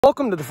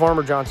Welcome to the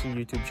Farmer Johnson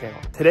YouTube channel.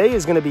 Today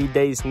is going to be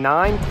days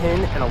 9, 10,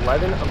 and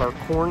 11 of our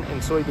corn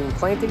and soybean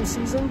planting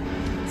season.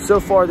 So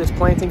far this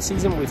planting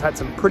season, we've had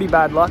some pretty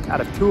bad luck out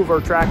of 2 of our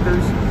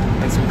tractors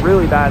and some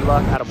really bad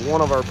luck out of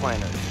 1 of our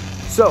planters.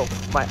 So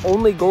my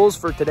only goals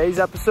for today's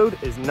episode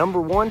is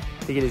number 1,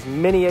 to get as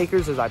many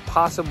acres as I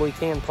possibly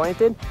can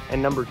planted, and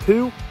number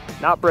 2,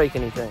 not break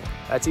anything.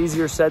 That's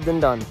easier said than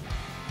done.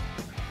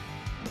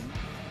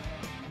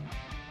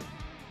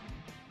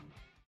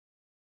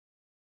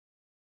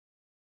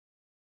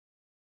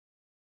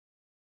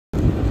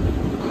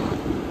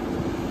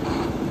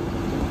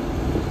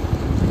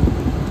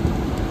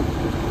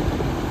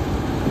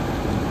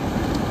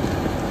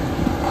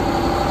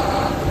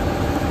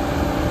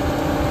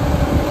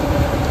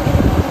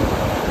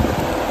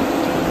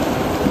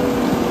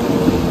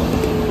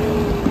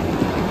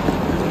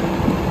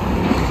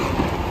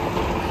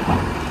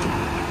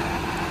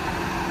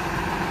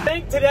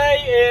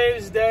 Today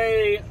is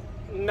day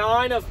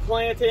 9 of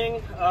planting.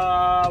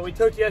 We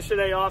took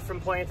yesterday off from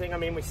planting. I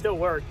mean, we still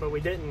worked, but we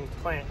didn't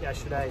plant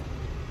yesterday.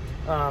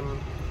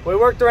 We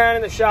worked around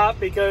in the shop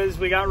because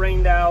we got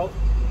rained out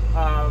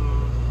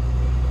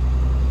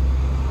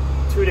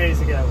 2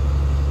 days ago.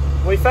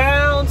 We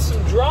found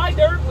some dry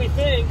dirt, we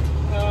think.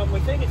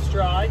 We think it's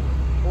dry.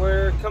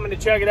 We're coming to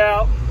check it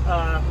out.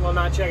 Well,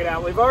 not check it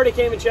out. We've already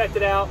came and checked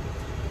it out.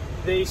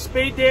 The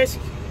speed disc,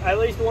 at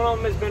least one of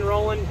them has been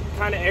rolling,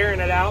 kind of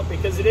airing it out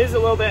because it is a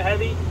little bit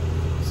heavy.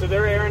 So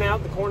they're airing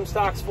out the corn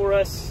stalks for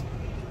us.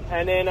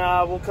 And then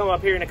we'll come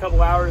up here in a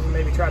couple hours and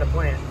maybe try to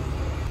plant.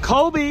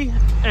 Colby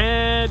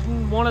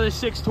and one of the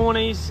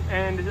 620s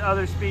and the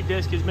other speed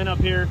disc has been up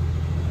here.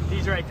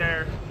 He's right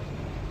there.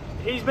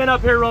 He's been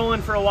up here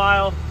rolling for a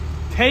while.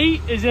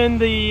 Tate is in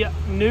the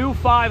new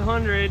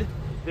 500,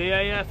 the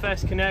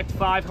AFS Connect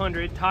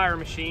 500 tire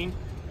machine.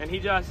 And he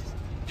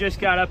just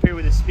got up here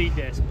with a speed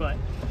disc, but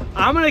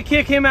I'm gonna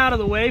kick him out of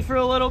the way for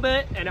a little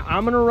bit and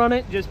I'm gonna run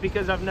it just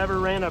because I've never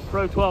ran a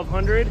Pro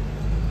 1200.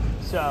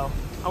 So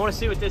I wanna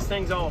see what this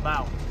thing's all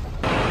about.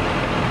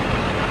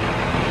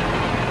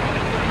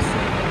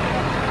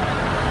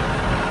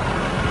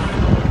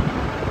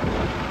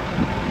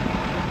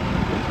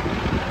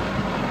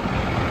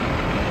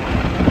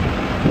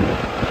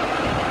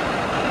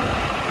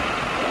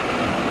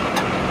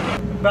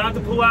 About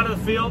to pull out of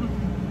the field.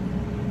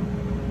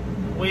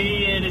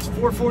 It is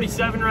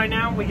 4:47 right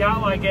now. We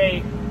got like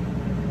a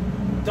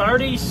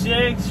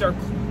 36 or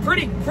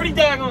pretty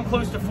daggone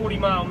close to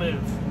 40-mile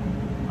move.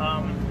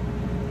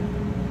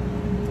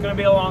 It's gonna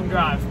be a long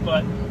drive,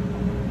 but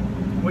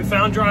we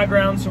found dry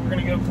ground, so we're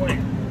gonna go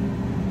plant.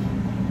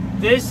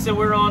 This that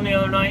we're on the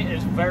other night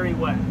is very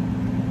wet.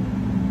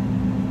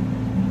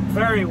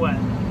 Very wet.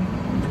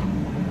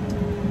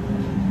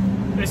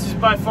 This is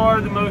by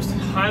far the most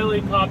highly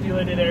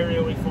populated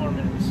area we farm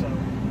in, so.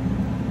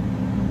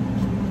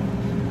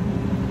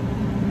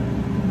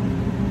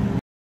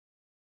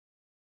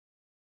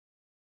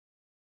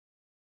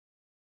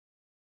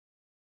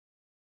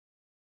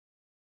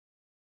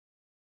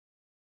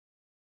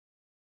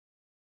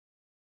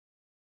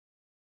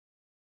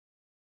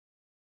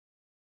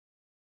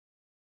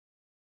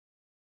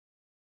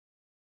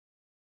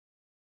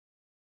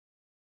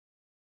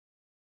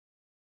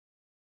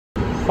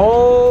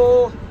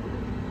 Holy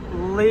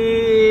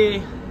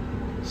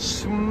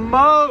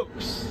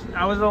smokes!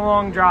 That was a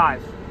long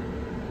drive.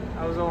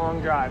 That was a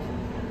long drive.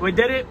 We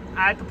did it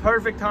at the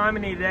perfect time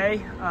of the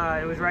day.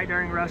 It was right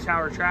during rush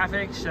hour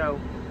traffic, so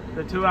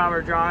the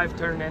 2-hour drive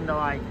turned into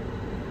like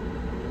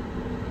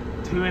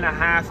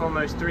 2.5,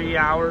 almost 3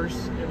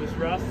 hours. It was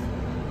rough,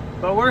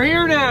 but we're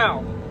here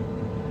now.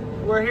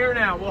 We're here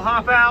now. We'll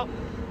hop out,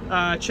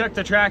 check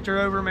the tractor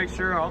over, make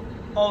sure all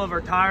of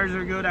our tires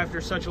are good after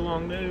such a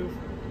long move.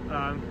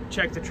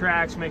 Check the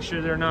tracks, make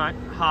sure they're not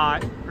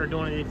hot or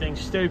doing anything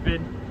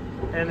stupid,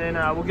 and then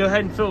we'll go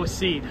ahead and fill with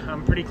seed.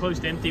 I'm pretty close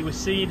to empty with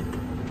seed,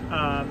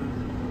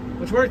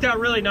 which worked out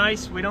really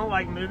nice. We don't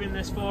like moving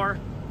this far,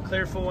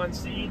 clear full on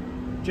seed,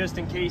 just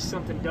in case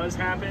something does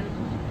happen.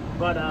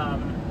 But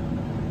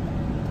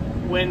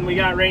when we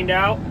got rained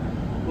out,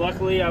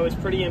 luckily I was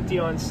pretty empty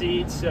on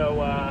seed, so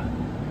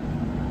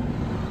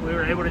we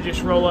were able to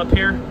just roll up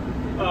here.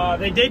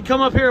 They did come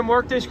up here and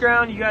work this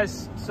ground. You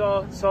guys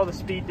saw the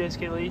speed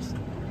disc at least.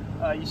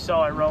 You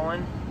saw it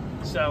rolling.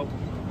 So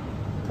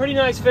pretty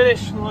nice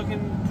finish,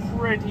 looking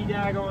pretty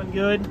daggone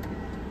good.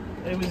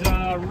 It was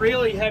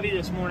really heavy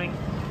this morning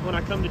when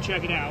I come to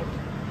check it out.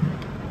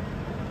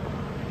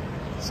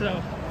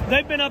 So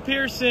they've been up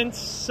here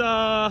since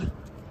 10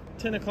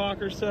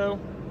 o'clock or so.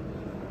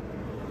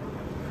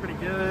 Pretty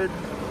good.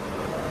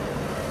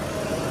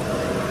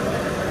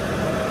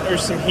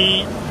 There's some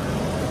heat.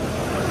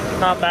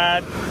 Not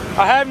bad.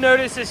 I have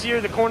noticed this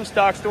year the corn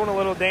stalk's doing a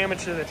little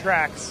damage to the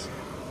tracks.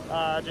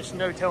 Just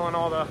no-tilling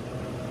all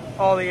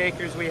the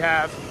acres we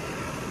have.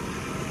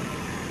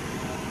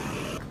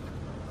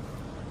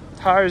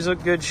 Tires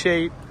look good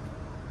shape.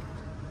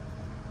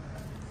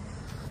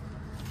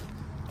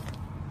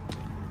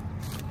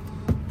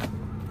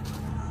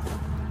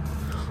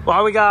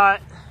 Well, we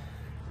got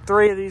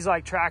 3 of these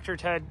like tractor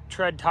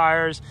tread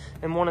tires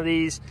and one of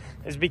these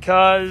is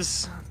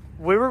because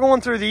we were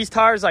going through these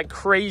tires like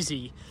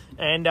crazy.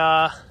 And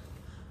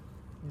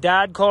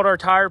Dad called our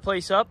tire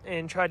place up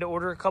and tried to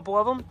order a couple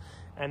of them,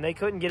 and they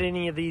couldn't get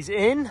any of these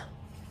in,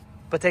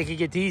 but they could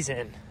get these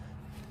in.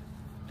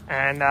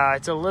 And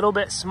it's a little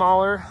bit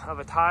smaller of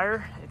a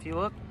tire, if you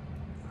look.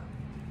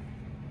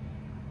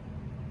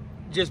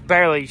 Just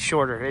barely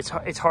shorter.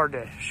 It's hard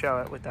to show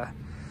it with the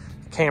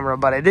camera,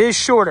 but it is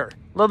shorter.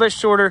 A little bit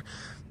shorter,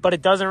 but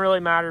it doesn't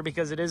really matter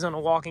because it is on a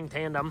walking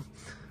tandem.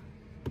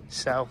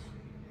 So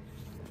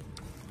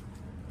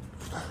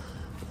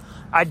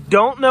I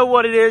don't know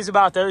what it is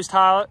about those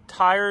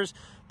tires,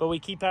 but we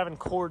keep having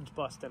cords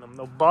bust in them.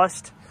 They'll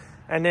bust,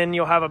 and then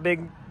you'll have a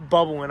big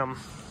bubble in them,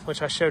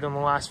 which I showed in the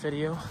last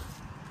video.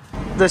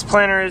 This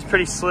planter is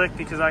pretty slick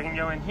because I can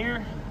go in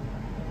here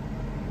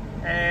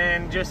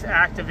and just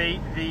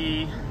activate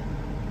the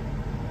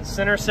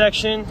center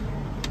section,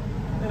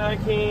 and I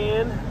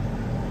can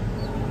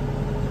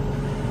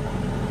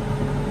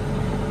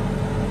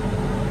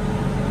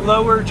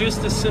lower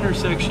just the center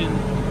section.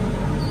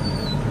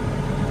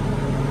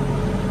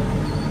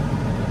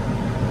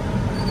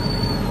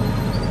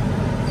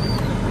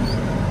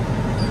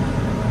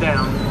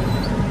 Down.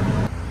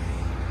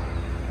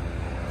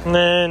 And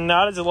then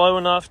that is low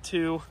enough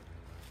to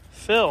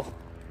fill.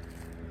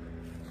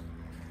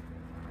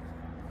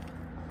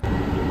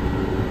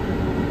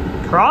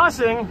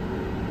 Crossing,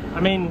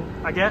 I mean,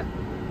 I get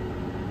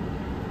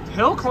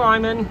hill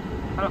climbing.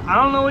 I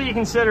don't know what you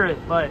consider it,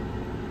 but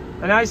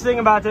the nice thing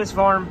about this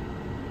farm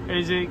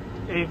is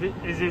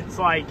it's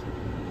like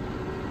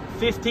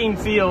 15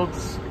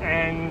 fields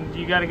and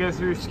you got to go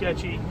through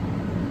sketchy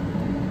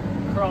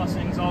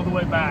crossings all the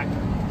way back.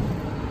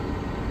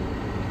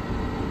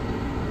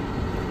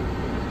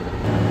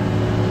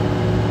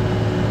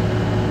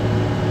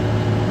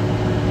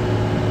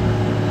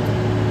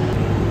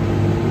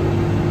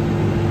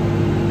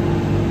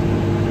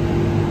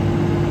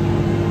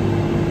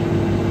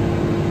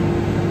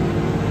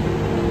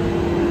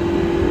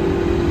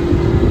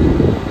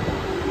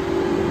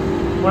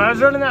 When I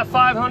was running that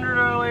 500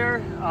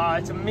 earlier,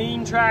 it's a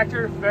mean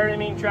tractor, very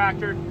mean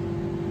tractor,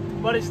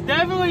 but it's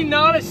definitely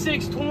not a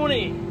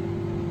 620.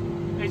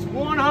 It's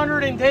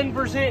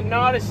 110%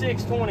 not a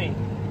 620.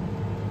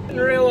 I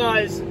didn't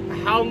realize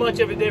how much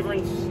of a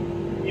difference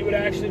you would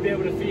actually be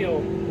able to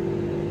feel,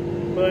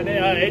 but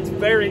it's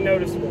very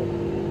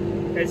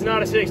noticeable. It's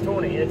not a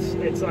 620,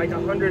 it's like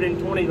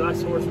 120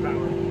 less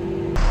horsepower.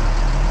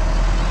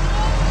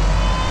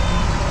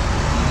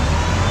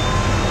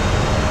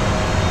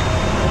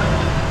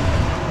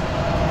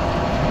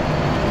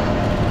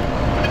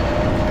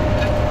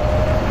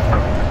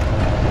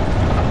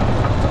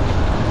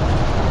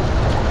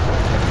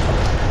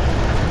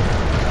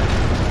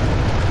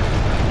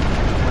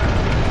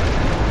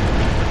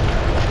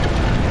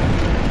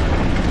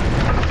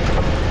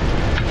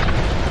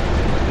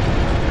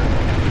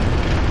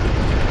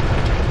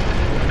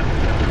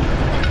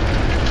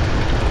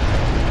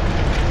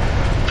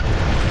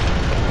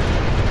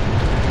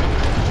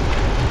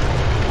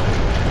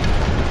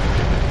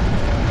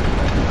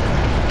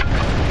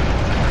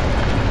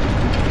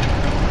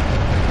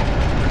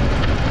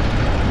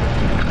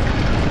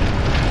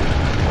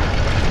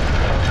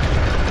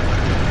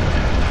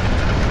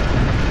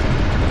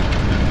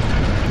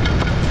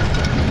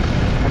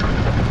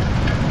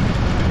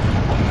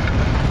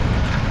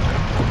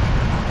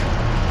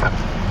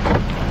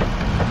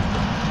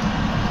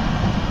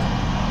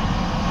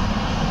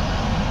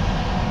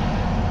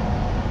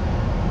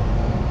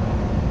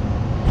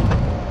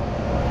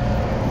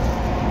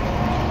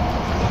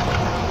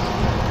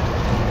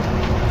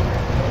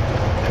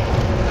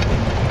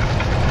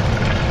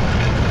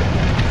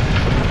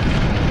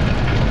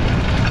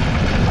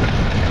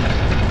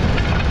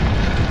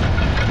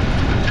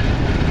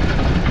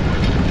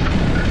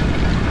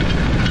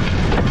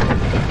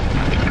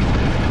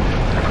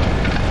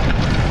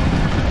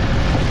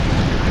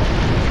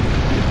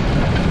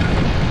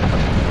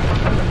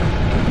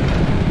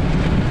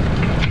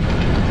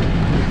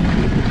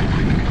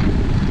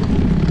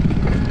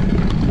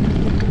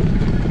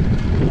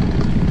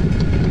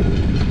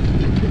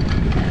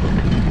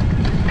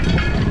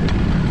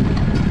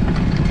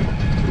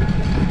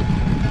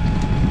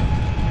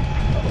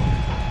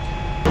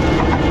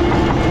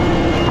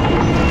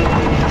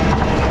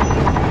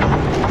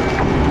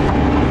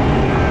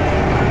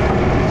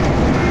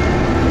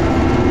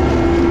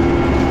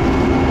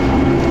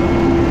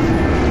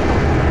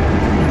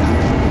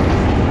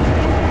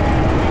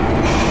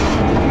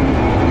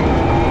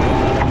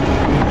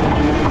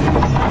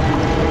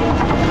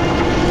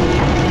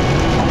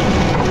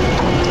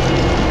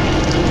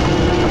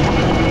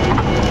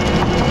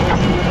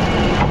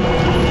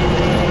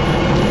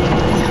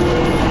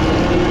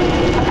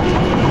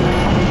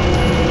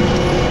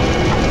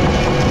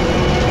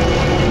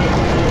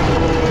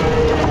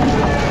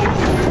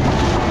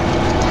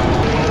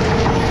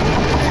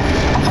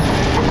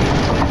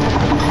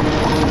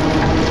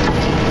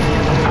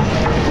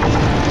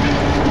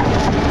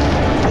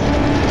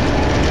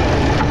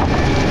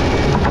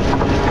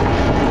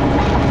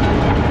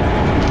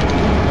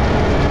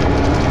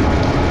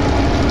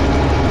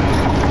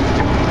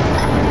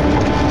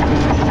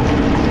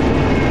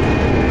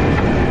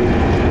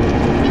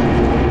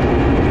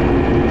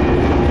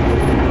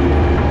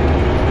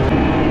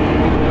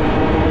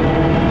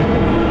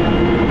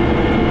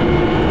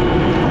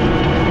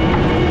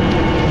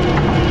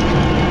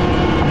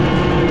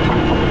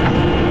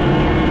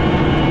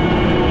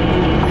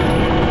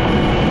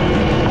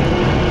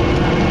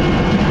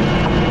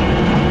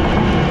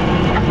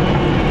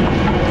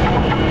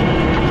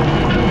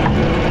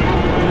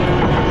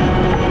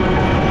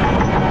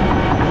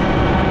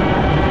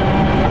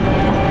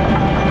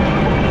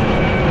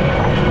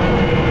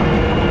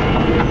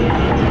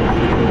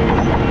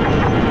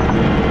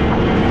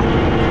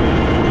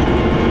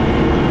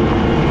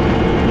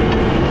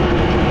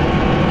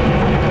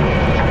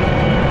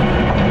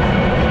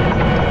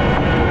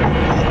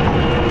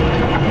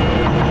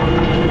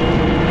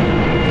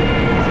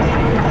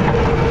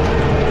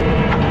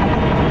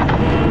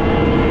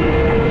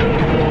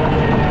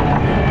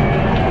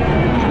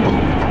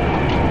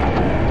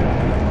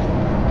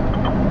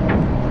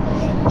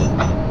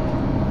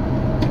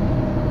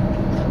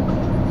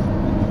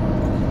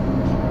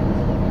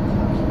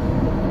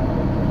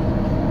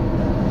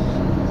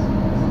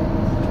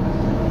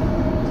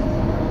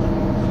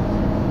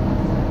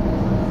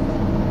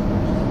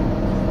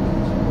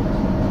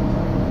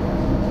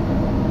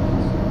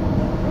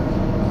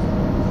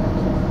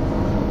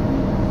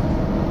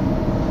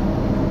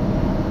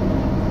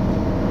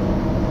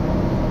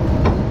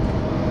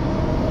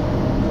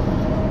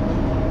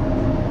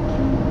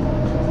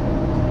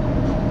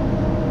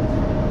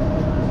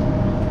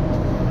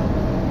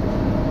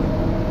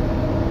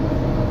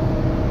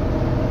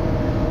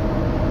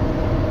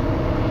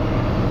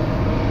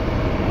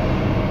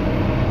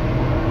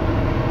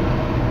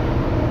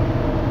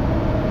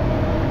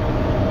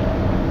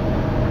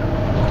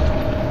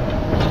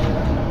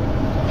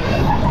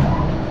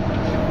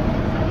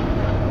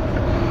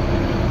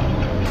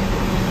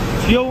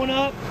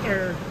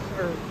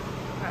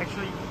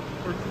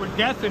 we're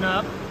deathing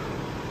up.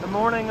 The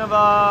morning of,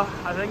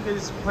 I think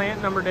this is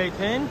plant number day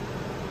 10.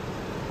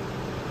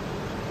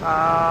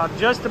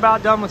 Just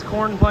about done with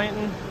corn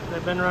planting.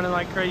 They've been running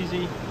like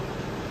crazy.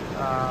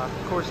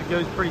 Of course, it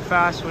goes pretty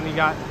fast when you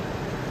got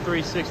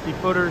 360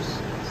 footers.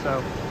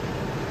 So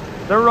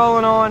they're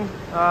rolling on,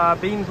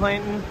 bean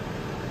planting.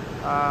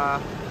 I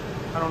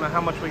don't know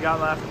how much we got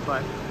left,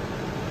 but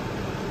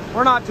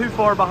we're not too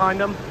far behind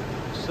them.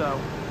 So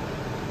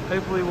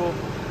hopefully we'll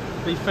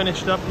be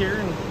finished up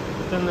here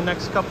within the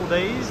next couple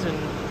days, and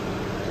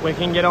we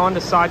can get on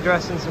to side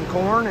dressing some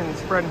corn and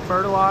spreading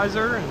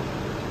fertilizer. And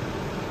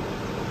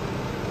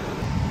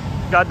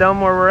got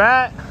done where we're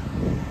at.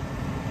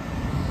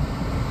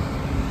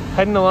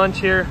 Heading to lunch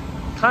here.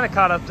 Kind of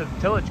caught up to the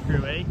tillage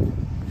crew, eh?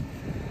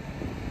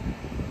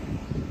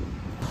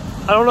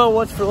 I don't know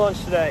what's for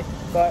lunch today,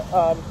 but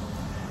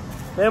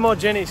Mama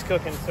Jenny's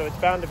cooking, so it's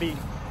bound to be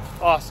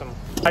awesome.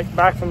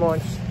 Back from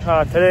lunch.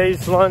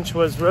 Today's lunch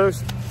was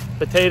roast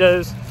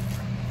potatoes,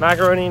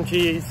 macaroni and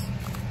cheese,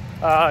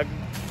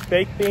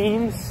 baked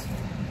beans,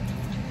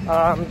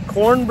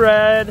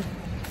 cornbread. I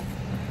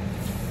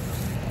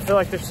feel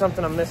like there's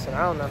something I'm missing.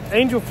 I don't know.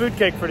 Angel food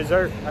cake for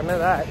dessert. I know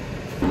that.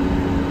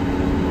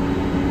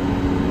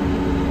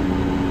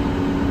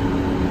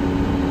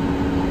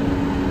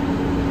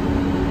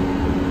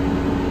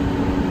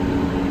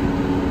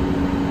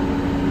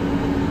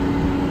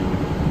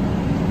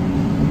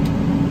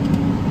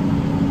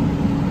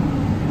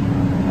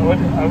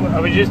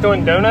 Are we just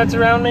doing donuts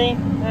around me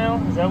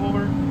now? Is that what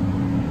we're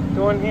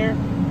doing here?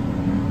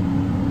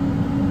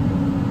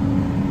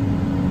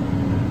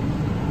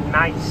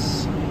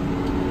 Nice.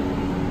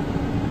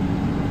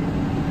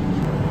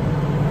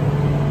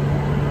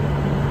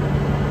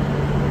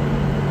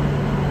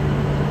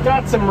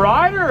 Got some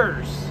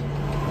riders.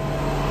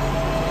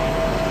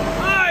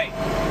 Hey!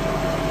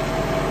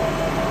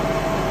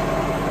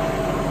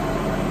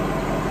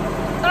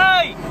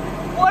 Hey!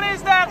 What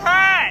is that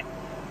hat?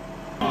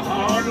 A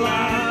hard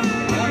line,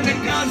 when the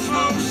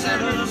gunsmoke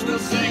settles, we'll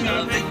sing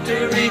a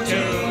victory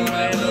tune,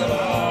 and it'll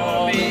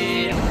all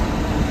be.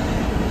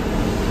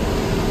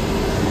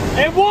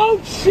 It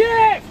won't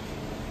shift!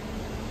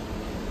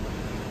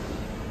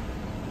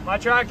 My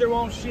tractor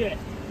won't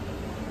shift.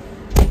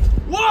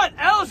 What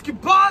else could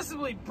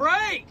possibly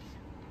break?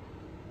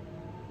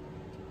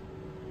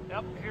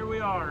 Yep, here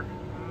we are,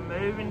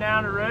 moving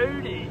down the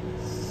road.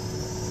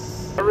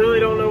 I really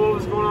don't know what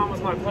was going on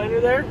with my planter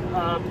there.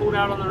 Pulled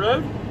out on the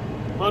road.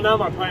 Well, no,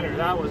 my planter,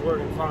 that was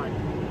working fine.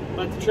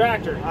 But the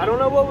tractor, I don't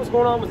know what was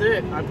going on with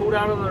it. I pulled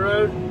out on the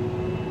road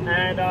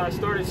and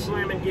started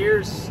slamming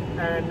gears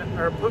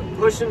or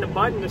pushing the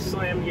button to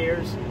slam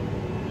gears,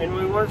 and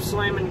we weren't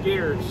slamming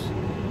gears.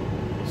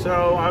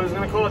 So I was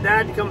gonna call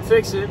Dad to come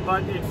fix it,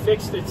 but it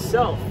fixed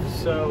itself.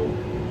 So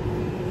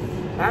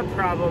that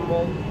problem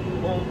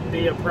won't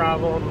be a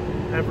problem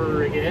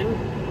ever again.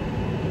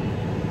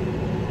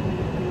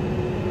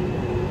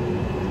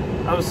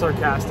 I was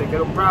sarcastic.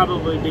 It'll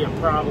probably be a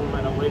problem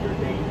at a later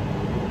date,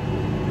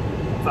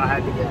 if I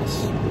had to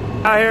guess.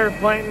 Out here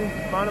planting,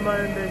 minding my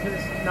own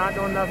business, not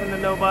doing nothing to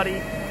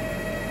nobody.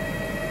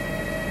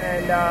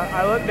 And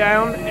I look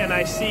down and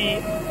I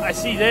see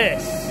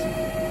this.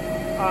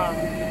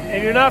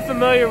 If you're not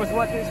familiar with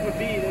what this would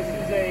be, this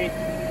is a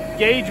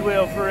gauge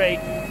wheel for a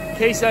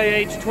Case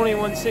IH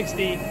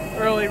 2160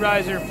 early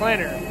riser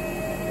planter,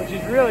 which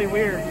is really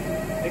weird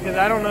because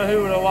I don't know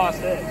who would have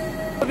lost this.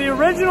 The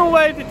original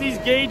way that these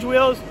gauge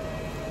wheels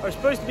are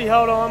supposed to be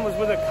held on was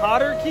with a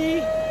cotter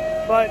key,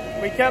 but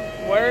we kept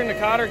wearing the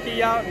cotter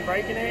key out and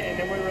breaking it, and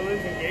then we were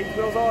losing gauge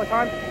wheels all the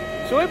time.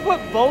 So we put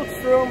bolts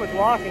through them with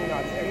locking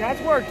nuts, and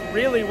that's worked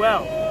really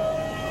well.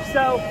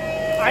 So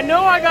I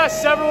know I got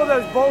several of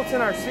those bolts in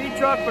our seed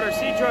truck, but our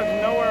seed truck's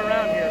nowhere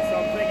around here. So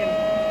I'm thinking,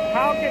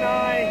 how can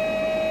I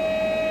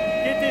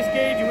get this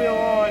gauge wheel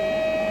on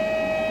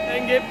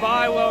and get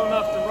by well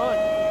enough to run?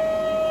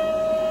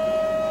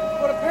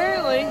 But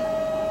apparently,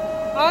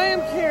 I am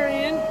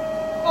carrying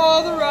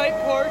all the right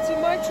parts in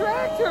my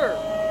tractor.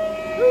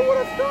 Who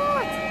would have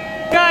thought?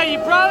 Yeah, you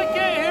probably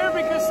can't hear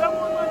because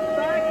someone left the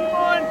vacuum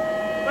on,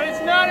 but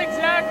it's not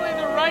exactly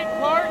the right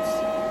parts,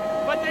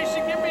 but they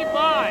should get me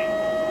by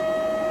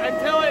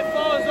until it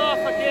falls off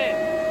again.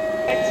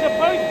 It's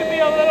supposed to be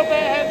a little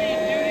bit heavy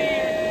duty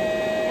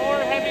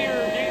or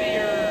heavier duty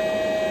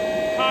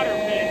or cotter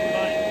pin,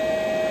 but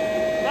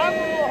that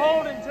one will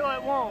hold until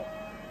it won't.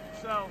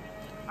 So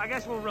I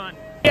guess we'll run.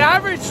 The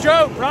average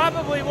Joe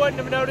probably wouldn't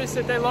have noticed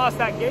that they lost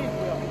that gauge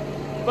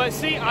wheel. But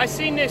see, I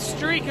seen this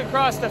streak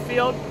across the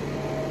field,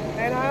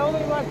 and I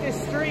only left this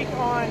streak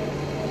on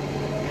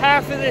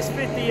half of this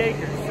 50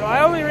 acres. So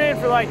I only ran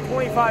for like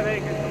 25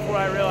 acres before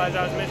I realized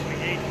I was missing a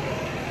gauge wheel.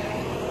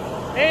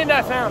 And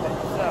I found it,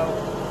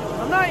 so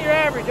I'm not your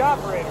average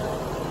operator.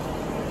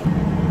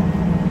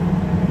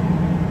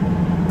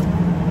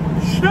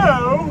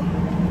 So,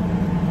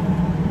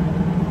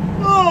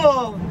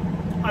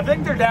 I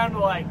think they're down to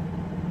like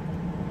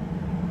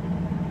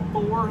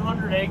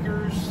 400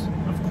 acres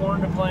of corn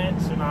to plant,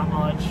 so not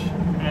much.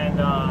 And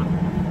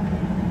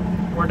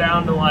we're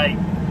down to like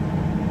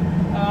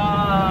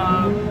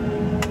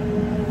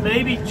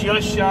Maybe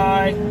just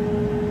shy,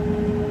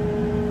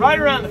 right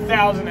around the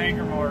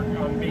 1,000-acre mark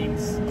on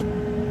beans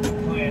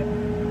plant.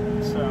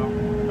 So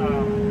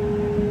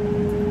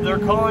they're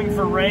calling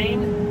for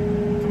rain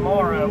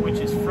tomorrow, which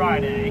is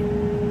Friday,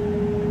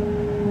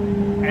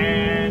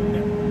 and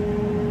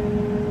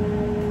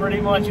pretty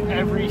much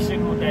every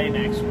single day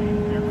next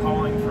week they're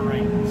calling for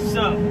rain.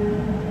 So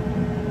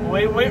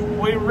we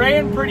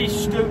ran pretty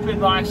stupid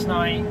last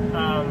night.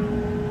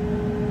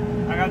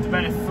 I got to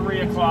bed at 3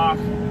 o'clock,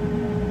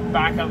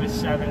 back up at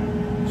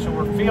 7, so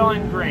we're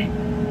feeling great.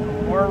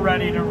 We're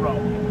ready to roll.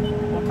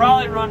 We'll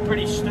probably run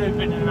pretty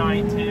stupid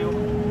tonight too,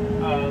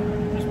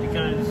 just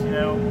because, you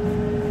know,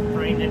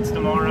 rain hits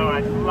tomorrow.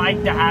 I'd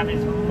like to have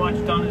as much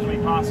done as we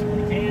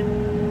possibly can,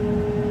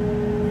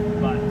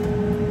 but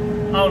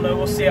I don't know.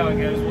 We'll see how it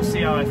goes. We'll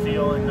see how I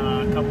feel in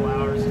a couple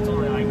hours. It's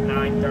only like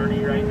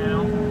 9:30 right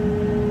now.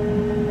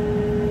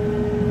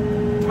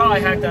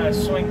 Probably have to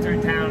swing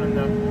through town in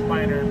the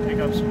planter and pick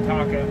up some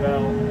Taco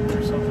Bell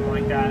or something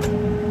like that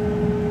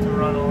to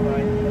run all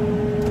night.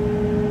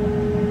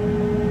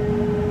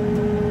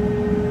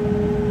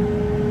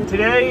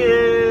 Today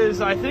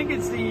is, I think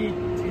it's the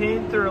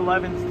 10th or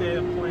 11th day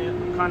of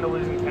plant. I'm kind of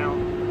losing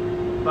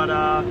count. But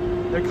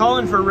they're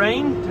calling for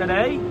rain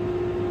today.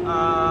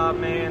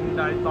 And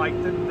I like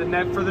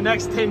for the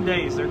next 10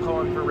 days they're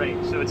calling for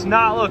rain. So it's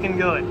not looking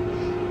good.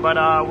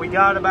 But we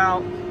got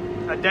about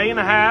a day and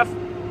a half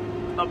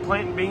of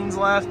planting beans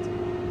left.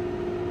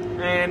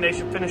 And they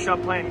should finish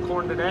up planting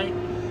corn today.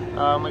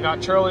 I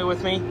got Charlie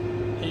with me.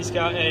 He's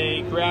got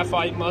a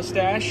graphite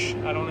mustache.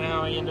 I don't know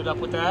how he ended up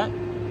with that.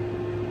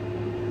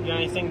 You got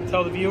anything to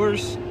tell the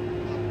viewers?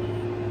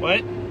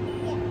 What?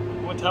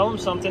 Well, tell them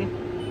something.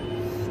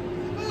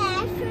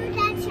 I heard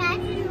that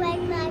tractor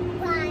like my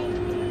bike.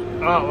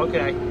 Oh,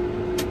 okay.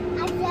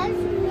 I just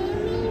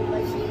Mimi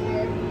was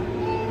here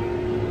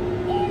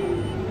and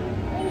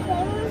he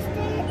was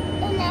there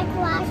and I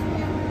crashed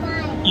my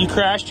bike. You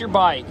crashed your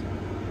bike.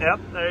 Yep,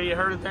 there you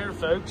heard it there,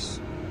 folks.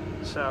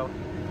 So,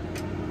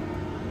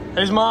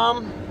 his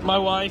mom, my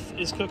wife,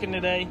 is cooking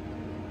today.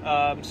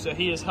 So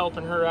he is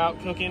helping her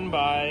out cooking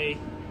by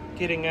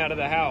getting out of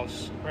the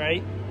house,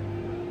 right?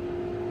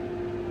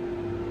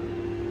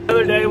 The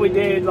other day we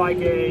did like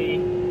a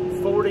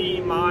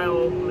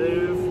 40-mile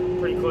move,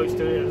 pretty close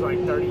to it. It was like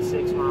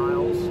 36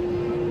 miles.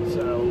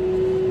 So,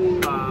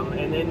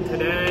 and then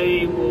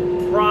today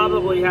we'll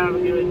probably have a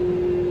good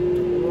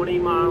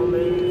 20-mile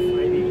move,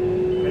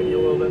 maybe a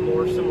little bit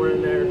more, somewhere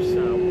in there.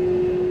 So,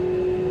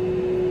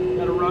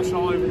 gotta rush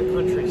all over the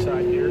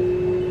countryside here.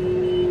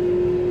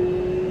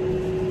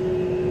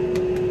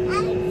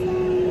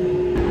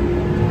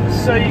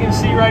 So you can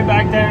see right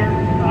back there,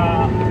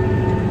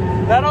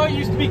 that all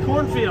used to be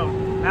cornfield.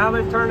 Now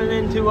they've turned it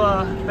into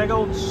a big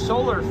old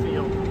solar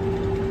field.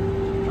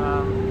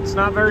 It's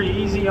not very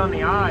easy on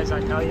the eyes,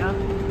 I tell you.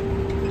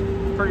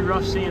 It's pretty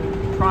rough seeing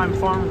prime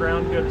farm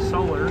ground go to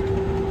solar.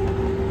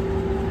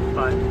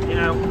 But, you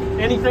know,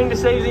 anything to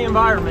save the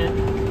environment.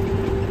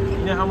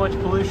 You know how much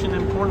pollution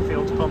them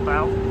cornfields pump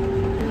out.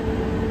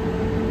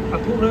 I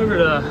pulled over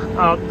to,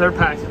 oh, they're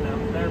passing now,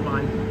 never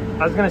mind.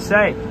 I was gonna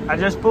say, I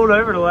just pulled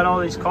over to let all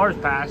these cars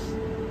pass.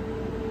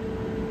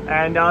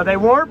 And they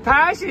weren't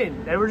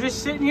passing. They were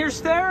just sitting here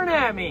staring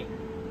at me.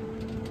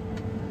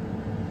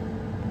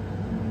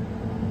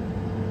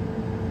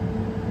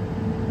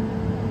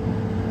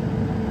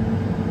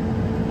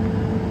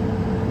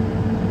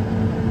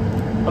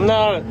 I'm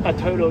not a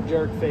total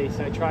jerk face.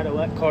 I try to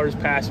let cars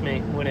pass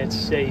me when it's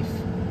safe.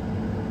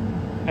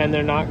 And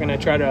they're not gonna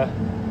try to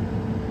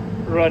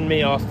run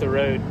me off the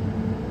road.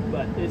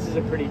 But this is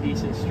a pretty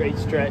decent straight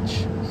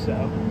stretch,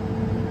 so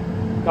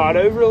got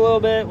over a little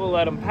bit. We'll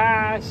let them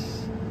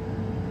pass.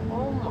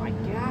 Oh my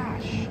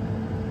gosh!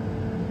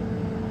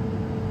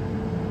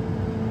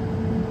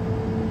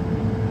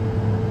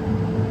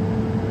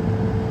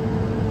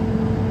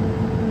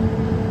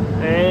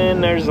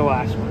 And there's the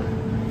last one.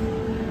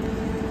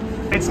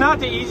 It's not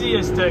the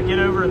easiest to get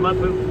over in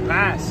Mudpoop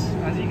Pass.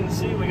 As you can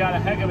see, we got a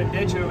heck of a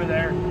ditch over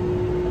there.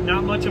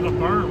 Not much of a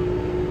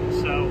berm,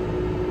 so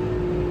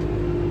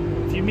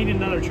if you meet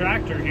another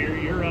tractor here,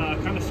 you're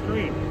kind of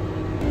screwed.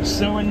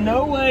 So in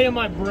no way am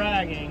I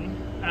bragging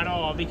at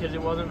all, because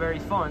it wasn't very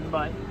fun,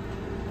 but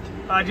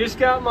I just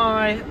got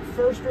my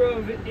first row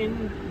of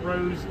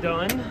in-rows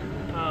done.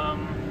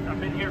 I've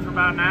been here for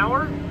about an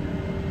hour,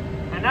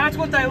 and that's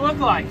what they look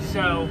like,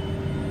 so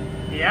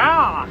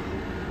yeah.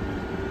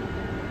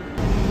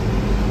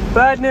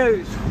 Bad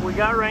news, we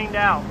got rained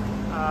out.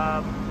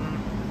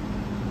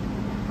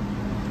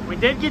 We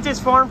did get this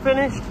farm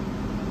finished.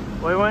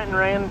 We went and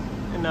ran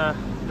in the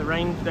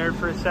rain there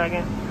for a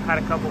second. Had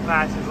a couple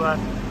passes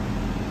left,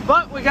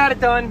 but we got it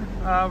done.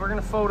 We're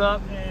gonna fold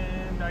up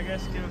and I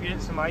guess go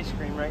get some ice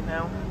cream right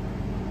now.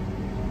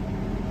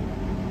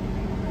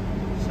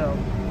 So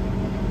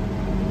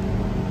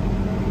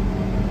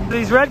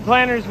these red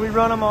planters, we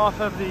run them off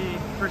of the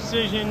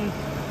Precision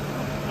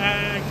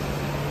Ag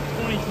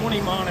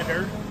 2020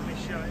 monitor. Let me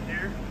show it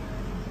here.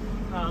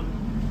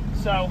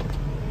 So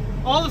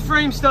all the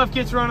frame stuff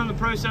gets run on the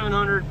Pro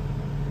 700.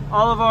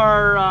 All of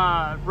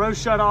our row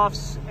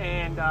shutoffs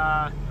and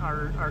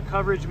our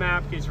coverage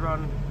map gets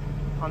run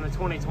on the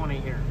 2020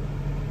 here.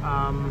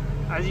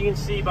 As you can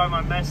see by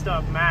my messed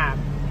up map,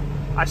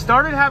 I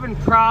started having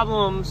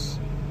problems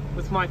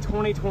with my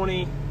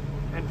 2020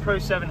 and Pro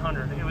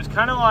 700. It was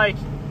kind of like,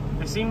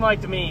 it seemed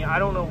like to me, I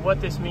don't know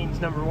what this means,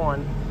 number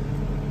one,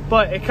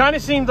 but it kind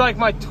of seemed like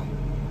my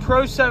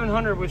Pro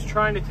 700 was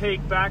trying to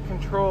take back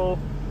control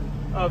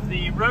of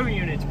the row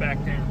units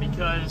back there,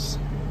 because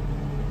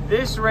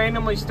this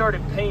randomly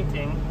started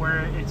painting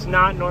where it's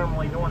not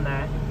normally doing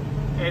that,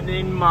 and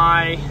then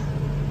my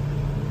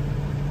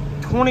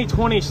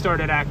 2020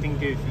 started acting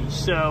goofy.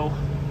 So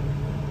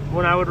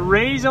when I would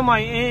raise on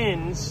my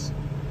ends,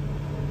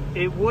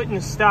 it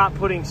wouldn't stop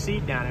putting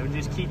seed down. It would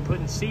just keep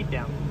putting seed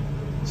down.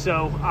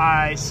 So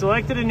I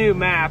selected a new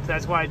map.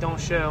 That's why I don't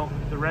show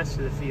the rest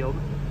of the field,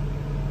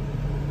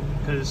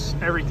 because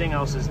everything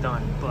else is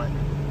done. But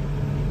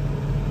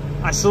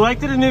I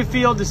selected a new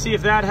field to see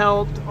if that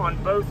helped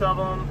on both of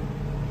them.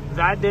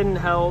 That didn't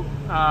help.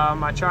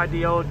 I tried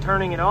the old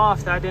turning it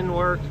off. That didn't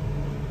work.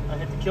 I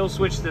had to kill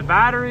switch the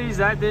batteries.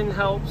 That didn't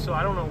help. So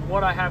I don't know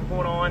what I have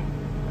going on.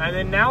 And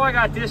then now I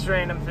got this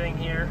random thing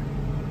here.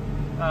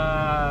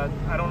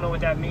 I don't know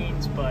what that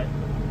means, but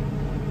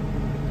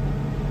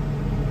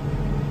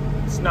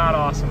it's not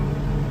awesome.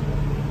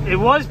 It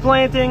was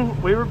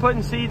planting. We were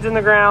putting seeds in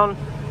the ground.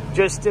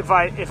 Just if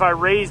I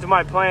raised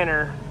my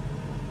planter,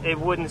 it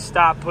wouldn't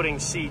stop putting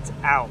seeds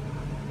out.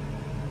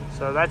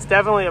 So that's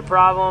definitely a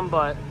problem,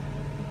 but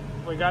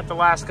we got the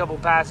last couple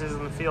passes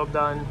in the field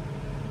done.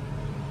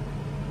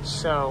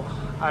 So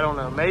I don't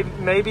know.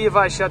 Maybe if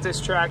I shut this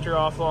tractor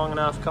off long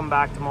enough, come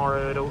back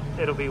tomorrow,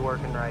 it'll be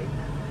working right.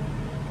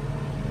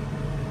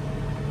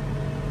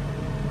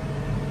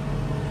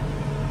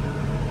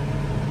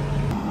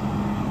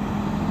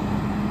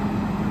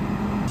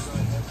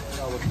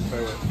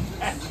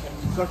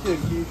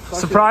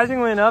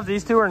 Surprisingly enough,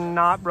 these two are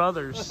not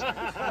brothers.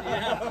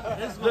 Yeah,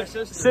 this is my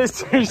sister.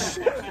 Sisters.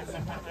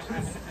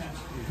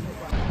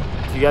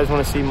 If you guys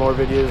want to see more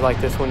videos like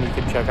this one, you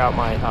can check out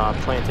my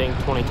Planting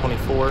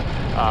 2024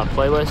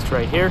 playlist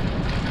right here.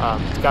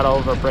 It's got all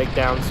of our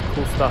breakdowns,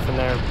 cool stuff in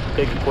there,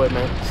 big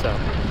equipment. So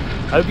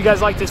I hope you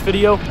guys like this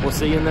video. We'll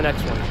see you in the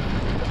next one.